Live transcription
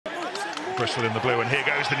Bristol in the blue, and here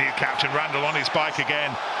goes the new captain, Randall, on his bike again.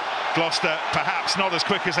 Gloucester perhaps not as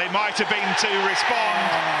quick as they might have been to respond.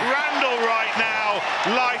 Randall right now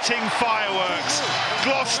lighting fireworks.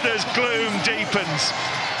 Gloucester's gloom deepens.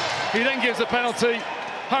 He then gives the penalty.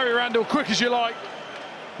 Harry Randall, quick as you like.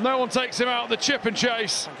 No one takes him out. The chip and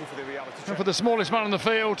chase. And for the smallest man on the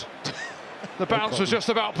field, the bounce was just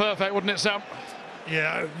about perfect, wouldn't it, Sam?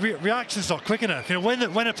 Yeah, reaction's not quick enough. You know,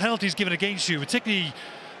 when a penalty is given against you, particularly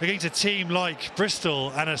against a team like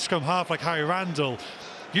Bristol and a scrum half like Harry Randall,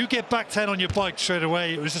 you get back 10 on your bike straight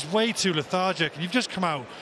away. It was just way too lethargic, and you've just come out